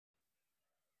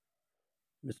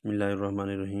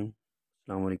बिस्मिल्लाहिर्रहमानिर्रहीम।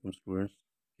 अस्सलाम वालेकुम स्टूडेंट्स,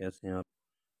 कैसे हैं आप?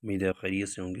 उम्मीद है खैरियत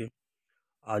से होंगे।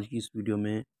 आज की इस वीडियो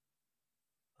में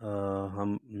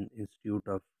हम institute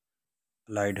of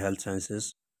allied health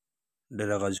sciences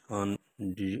dg.khan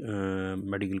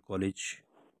medical college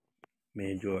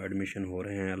में जो एडमिशन हो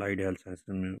रहे हैं अलाइड हेल्थ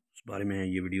साइंसेस में, उस बारे में है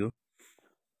ये वीडियो।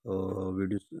 तो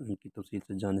वीडियो की तफसील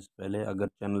से जाने से पहले अगर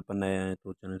चैनल पर नए आए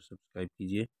तो चैनल सब्सक्राइब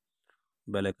कीजिए,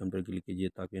 बेल आइकन पर क्लिक कीजिए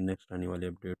ताकि नेक्स्ट आने वाले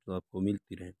अपडेट्स आपको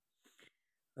मिलती रहें।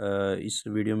 इस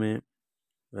वीडियो में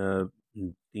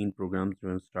 3 प्रोग्राम्स जो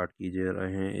हैं स्टार्ट किए जा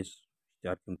रहे हैं इस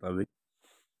चार्ट के मुताबिक।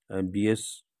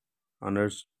 BS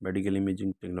honours medical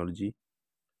imaging technology,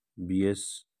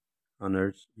 BS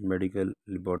honours medical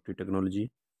laboratory technology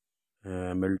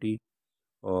MLT,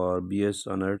 और BS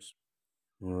honours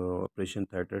operation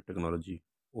theatre technology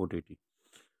OTT.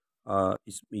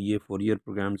 ये 4 ईयर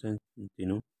प्रोग्राम्स हैं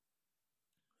तीनों।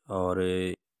 और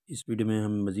इस वीडियो में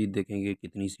हम मज़ीद देखेंगे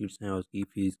कितनी सीट्स हैं और उसकी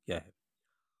फ़ीस क्या है,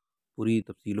 पूरी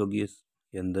तफसील होगी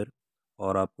इसके अंदर।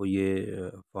 और आपको ये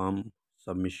फॉर्म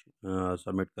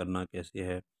सबमिट करना कैसे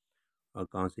है और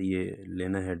कहाँ से ये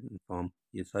लेना है फॉर्म,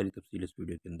 ये सारी तफसील इस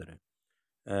वीडियो के अंदर है।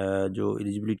 जो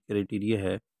एलिजिबिलिटी क्राइटेरिया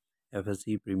है,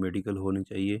 एफएससी प्री मेडिकल होनी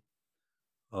चाहिए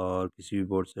और किसी भी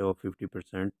बोर्ड से, और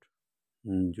 50%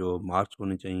 जो मार्क्स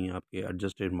होने चाहिए आपके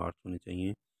एडजस्टेड मार्क्स होने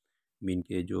चाहिए मीन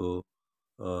के जो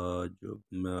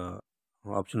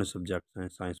ऑप्शनल सब्जेक्ट्स हैं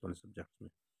साइंस वाले सब्जेक्ट्स में।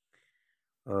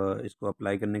 इसको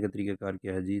अप्लाई करने का तरीक़ाकार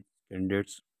क्या है जी?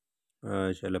 Candidates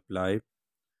shall apply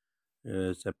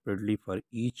separately for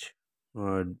each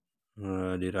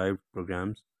derived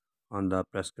programs on the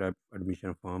prescribed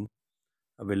admission form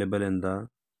available in the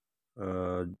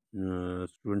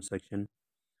student section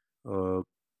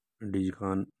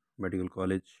dg.khan medical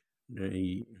college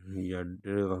या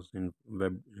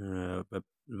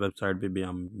वेबसाइट पे भी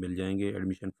हम मिल जाएंगे।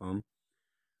 Admission form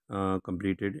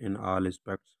completed in all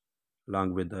aspects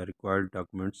along with the required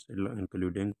documents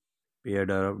including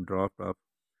paid draft of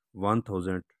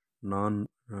 1000 non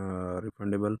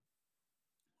refundable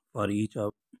for each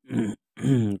of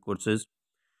courses,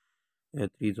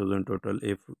 3000 total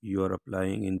if you are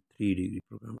applying in 3 degree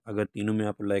program। अगर तीनों में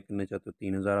आप apply करना चाहते हो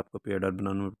 3000 आपको पेड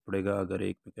बनाना पड़ेगा, अगर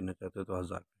एक में करना चाहते हो तो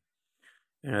 1000।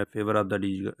 Favour of the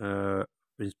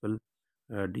principal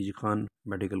dg.khan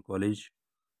medical college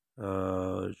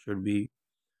should be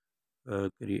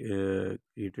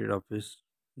created office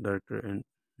director and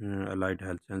allied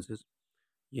health sciences,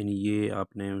 यानी ये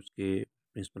आपने उसके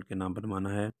प्रिंसिपल के नाम बनवाना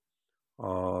है।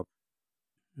 और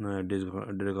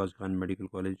dg.khan medical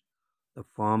college, the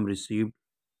form received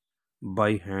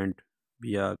by hand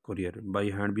या कुरियर, बाय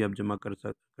हैंड भी आप जमा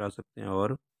करा सकते हैं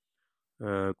और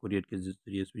कुरियर के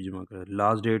ज़रिए से भी जमा करा।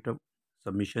 लास्ट डेट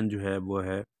सबमिशन जो है वो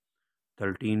है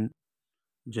 13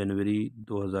 जनवरी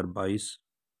 2022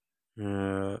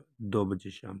 2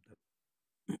 बजे शाम तक।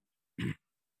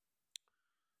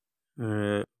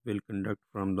 विल कंडक्ट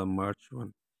फ्राम द मार्च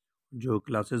 1, जो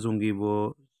क्लासेस होंगी वो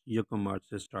 1 मार्च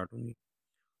से स्टार्ट होंगी।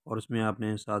 और उसमें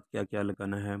आपने साथ क्या क्या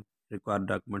लगाना है, रिक्वायर्ड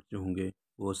डॉक्यूमेंट्स जो होंगे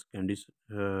वो सेकेंडरी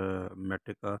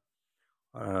मैट्रिक का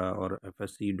और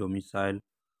एफएससी डोमिसाइल,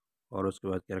 और उसके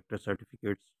बाद कैरेक्टर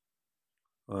सर्टिफिकेट्स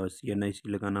और सीएनआईसी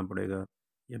लगाना पड़ेगा,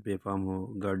 या बेफाम हो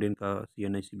गार्डियन का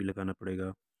सीएनआईसी भी लगाना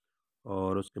पड़ेगा।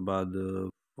 और उसके बाद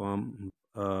form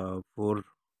 4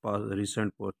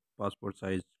 recent passport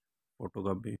size photo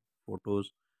copy photos,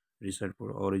 recent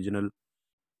original.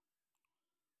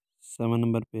 7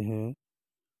 number पे है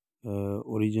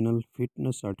original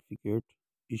fitness certificate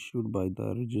issued by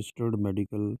the registered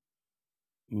medical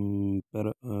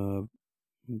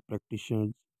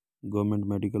practitioners, government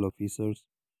medical officers,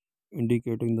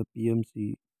 indicating the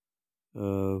PMC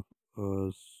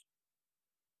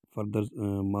further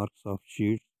marks of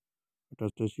sheets,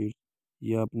 tester sheet.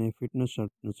 ये आपने fitness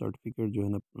certificate जो है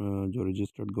ना, जो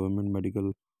registered government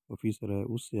medical officer है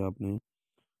उससे आपने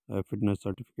फिटनेस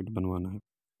सर्टिफिकेट बनवाना है,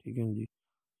 ठीक है जी।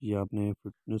 ये आपने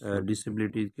फिटनेस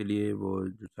डिसेबिलिटी के लिए वो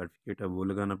जो सर्टिफिकेट है वो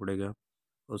लगाना पड़ेगा।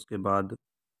 उसके बाद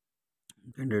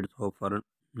कैंडिडेट हो फॉर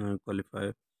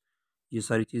क्वालिफाई, ये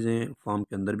सारी चीज़ें फॉर्म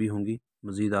के अंदर भी होंगी,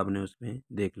 मज़ीद आपने उसमें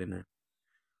देख लेना है।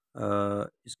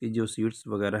 इसकी जो सीट्स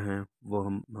वगैरह हैं वो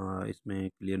हम इसमें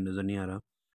क्लियर नज़र नहीं आ रहा,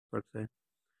 फ़र्क है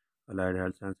अलाइड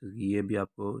हेल्थ साइंसेज की, ये भी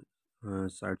आपको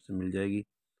साइट से मिल जाएगी।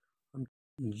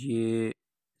 ये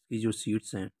इसकी जो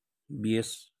सीट्स हैं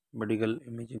बीएस मेडिकल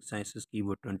इमेजिंग साइंसेज की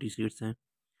वो 20 सीट्स हैं,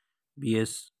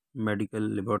 बीएस मेडिकल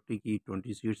लेबॉर्ट्री की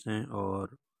 20 सीट्स हैं,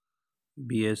 और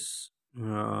बीएस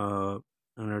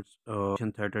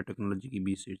ऑपरेशन थिएटर टेक्नोलॉजी की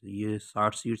 20 सीट्स, ये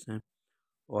 60 सीट्स हैं।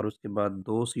 और उसके बाद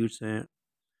 2 सीट्स हैं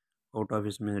आउट ऑफ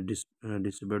इसमें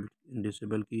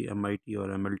डिसेबल की एमआईटी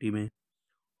और एमएलटी में,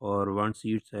 और 1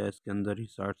 सीट्स है इसके अंदर ही,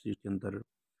 60 सीट के अंदर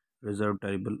रिज़र्व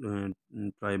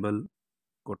ट्राइबल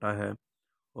कोटा है,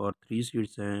 और 3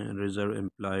 सीट्स हैं रिज़र्व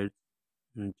एम्प्लॉयड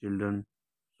चिल्ड्रन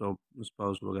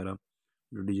स्पाउस वगैरह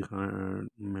जो dg.khan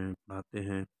में पढ़ाते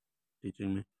हैं,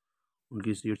 टीचिंग में,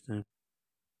 उनकी सीट्स हैं।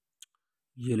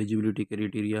 ये एलिजिबिलिटी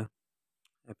क्राइटेरिया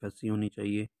FSC होनी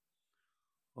चाहिए।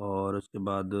 और उसके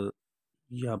बाद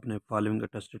ये आपने फॉलोइंग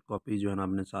अटेस्टेड कॉपी जो है ना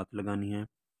आपने साथ लगानी है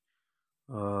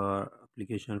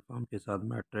एप्लीकेशन फॉर्म के साथ,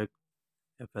 मैट्रिक,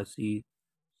 FSC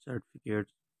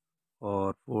सर्टिफिकेट्स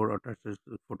और 4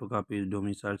 attested फ़ोटोकॉपीज,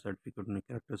 domicile certificate,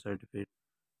 character certificate,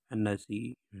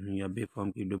 NIC या बे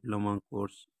फॉर्म की डिप्लोमा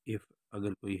कोर्स इफ़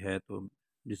अगर कोई है तो,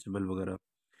 डिसेबल वगैरह।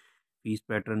 फ़ीस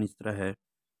पैटर्न इस तरह है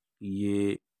कि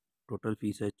ये टोटल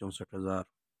फ़ीस है 64,000।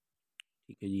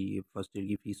 ठीक है जी, ये फर्स्ट ईयर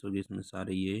की फ़ीस होगी, इसमें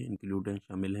सारे ये इंक्लूड हैं,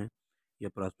 शामिल हैं। या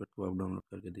प्रॉस्पेक्ट को आप डाउनलोड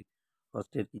करके देखिए।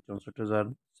 फर्स्ट ईयर की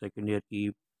 64,000, सेकेंड ईयर की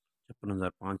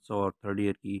 56,500 और थर्ड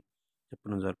ईयर की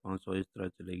 56,500, इस तरह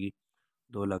चलेगी।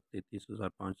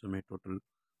 2,33,500 में टोटल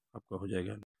आपका हो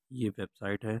जाएगा। ये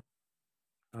वेबसाइट है,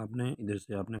 आपने इधर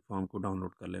से आपने फॉर्म को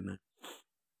डाउनलोड कर लेना है।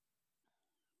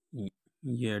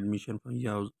 ये एडमिशन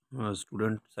या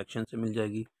स्टूडेंट सेक्शन से मिल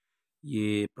जाएगी।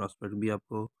 ये प्रॉस्पेक्ट भी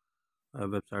आपको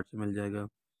वेबसाइट से मिल जाएगा,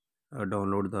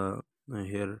 डाउनलोड द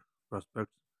हेयर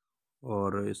प्रॉस्पेक्ट्स।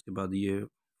 और इसके बाद ये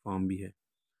फॉर्म भी है,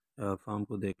 फॉर्म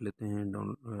को देख लेते हैं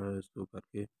इसको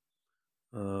करके।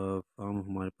 फॉर्म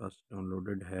हमारे पास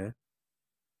डाउनलोडेड है,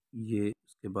 ये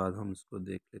इसके बाद हम इसको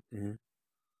देख लेते हैं।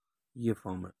 ये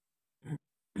फॉर्म है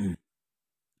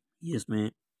ये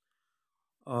इसमें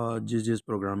जिस जिस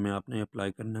प्रोग्राम में आपने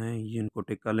अप्लाई करना है ये इनको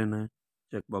टिक कर लेना है।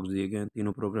 चेक बॉक्स दिए गए हैं,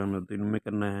 तीनों प्रोग्राम में, तीनों में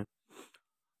करना है।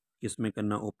 किस में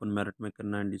करना, ओपन मेरिट में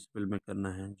करना है, डिसेबल में करना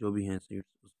है, जो भी हैं सीट्स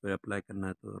उस पर अप्लाई करना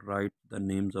है। तो right the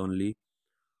names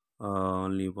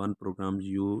only one programme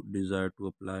you desire to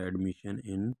apply admission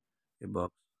in a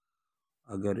box.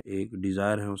 अगर एक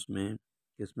डिज़ायर है उसमें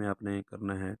किस में आपने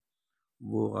करना है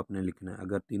वो आपने लिखना है।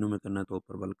 अगर तीनों में करना है तो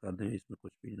ऊपर वाला कर दें, इसमें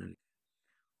कुछ भी ना लिखें।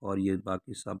 और ये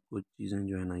बाकी सब कुछ चीज़ें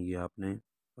जो है ना ये आपने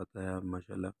पता है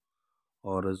माशाल्लाह।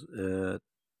 और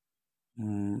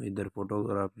इधर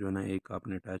फ़ोटोग्राफ जो है ना एक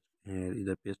आपने अटैच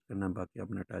इधर पेस्ट करना है, बाकी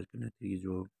आपने अटैच करना है। थी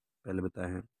जो पहले बताए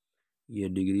हैं, ये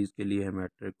डिग्रीज़ के लिए है,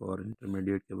 मैट्रिक और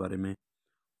इंटरमीडिएट के बारे में।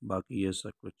 बाकी ये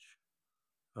सब कुछ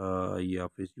ये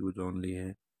ऑफिस यूज़ ओनली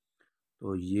है।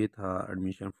 तो ये था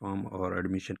एडमिशन फॉर्म और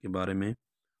एडमिशन के बारे में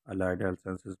अलाइड हेल्थ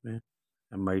साइंसेस में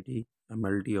MIT,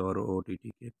 MLT और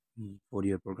OTT के 4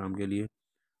 ईयर प्रोग्राम के लिए।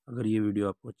 अगर ये वीडियो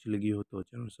आपको अच्छी लगी हो तो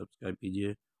चैनल सब्सक्राइब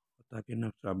कीजिए ताकि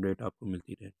नेक्स्ट अपडेट आपको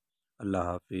मिलती रहे। अल्लाह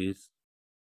हाफिज़।